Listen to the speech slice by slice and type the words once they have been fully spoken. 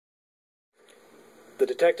The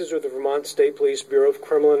detectives of the Vermont State Police Bureau of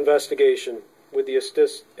Criminal Investigation, with the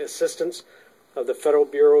assistance of the Federal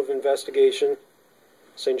Bureau of Investigation,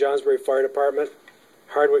 St Johnsbury Fire Department,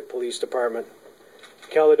 Hardwick Police Department,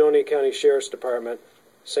 Caledonia County Sheriff's Department,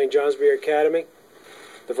 St Johnsbury Academy,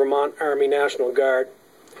 the Vermont Army National Guard,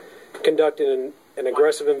 conducted an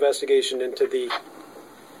aggressive investigation into the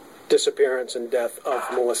disappearance and death of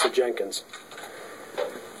Melissa Jenkins.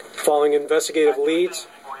 Following investigative leads,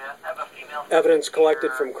 evidence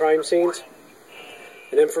collected from crime scenes,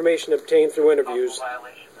 and information obtained through interviews,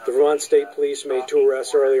 the Vermont State Police made 2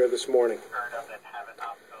 arrests earlier this morning.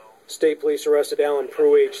 State Police arrested Allen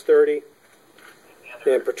Prue, age 30,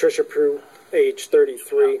 and Patricia Prue, age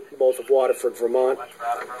 33, both of Waterford, Vermont,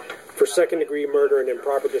 for second-degree murder and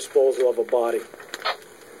improper disposal of a body.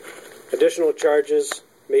 Additional charges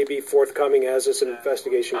may be forthcoming as this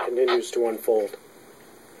investigation continues to unfold.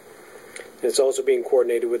 And it's also being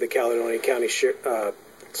coordinated with the Caledonia County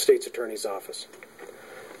State's Attorney's Office.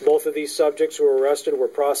 Both of these subjects who were arrested were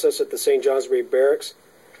processed at the St Johnsbury Barracks.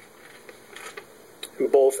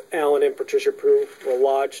 And both Allen and Patricia Prue were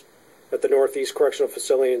lodged at the Northeast Correctional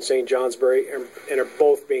Facility in St Johnsbury and are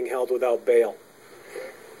both being held without bail.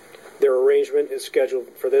 Their arraignment is scheduled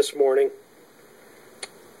for this morning,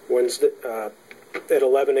 Wednesday, at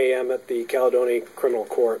 11 a.m. at the Caledonia Criminal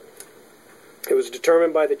Court. It was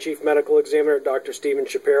determined by the Chief Medical Examiner, Dr. Stephen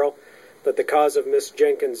Shapiro, that the cause of Miss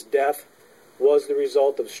Jenkins' death was the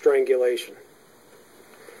result of strangulation.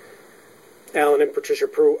 Allen and Patricia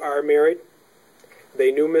Prue are married.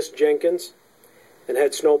 They knew Miss Jenkins and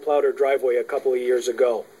had snowplowed her driveway a couple of years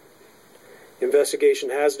ago.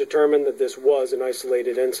 Investigation has determined that this was an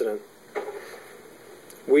isolated incident.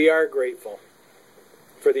 We are grateful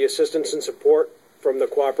for the assistance and support from the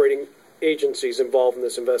cooperating agencies involved in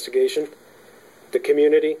this investigation, the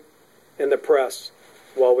community, and the press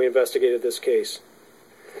while we investigated this case.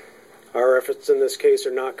 Our efforts in this case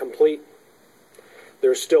are not complete.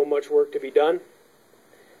 There's still much work to be done.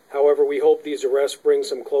 However, we hope these arrests bring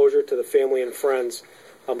some closure to the family and friends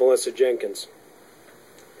of Melissa Jenkins.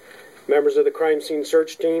 Members of the crime scene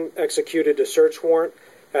search team executed a search warrant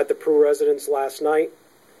at the Prue residence last night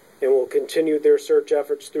and will continue their search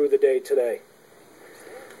efforts through the day today.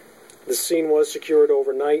 The scene was secured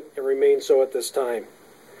overnight and remains so at this time.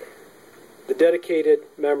 The dedicated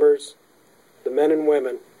members, the men and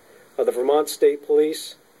women of the Vermont State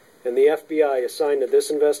Police and the FBI assigned to this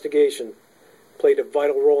investigation played a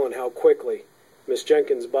vital role in how quickly Miss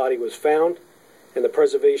Jenkins' body was found and the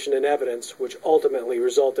preservation and evidence which ultimately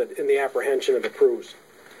resulted in the apprehension of the Prues.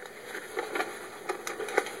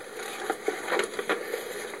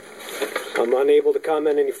 I'm unable to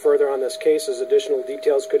comment any further on this case as additional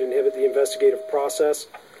details could inhibit the investigative process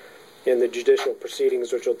and the judicial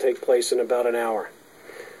proceedings which will take place in about an hour.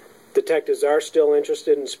 Detectives are still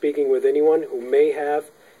interested in speaking with anyone who may have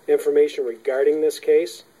information regarding this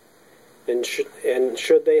case, and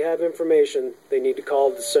should they have information, they need to call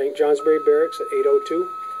the St. Johnsbury Barracks at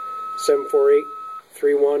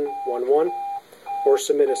 802-748-3111 or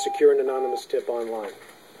submit a secure and anonymous tip online.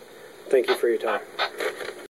 Thank you for your time.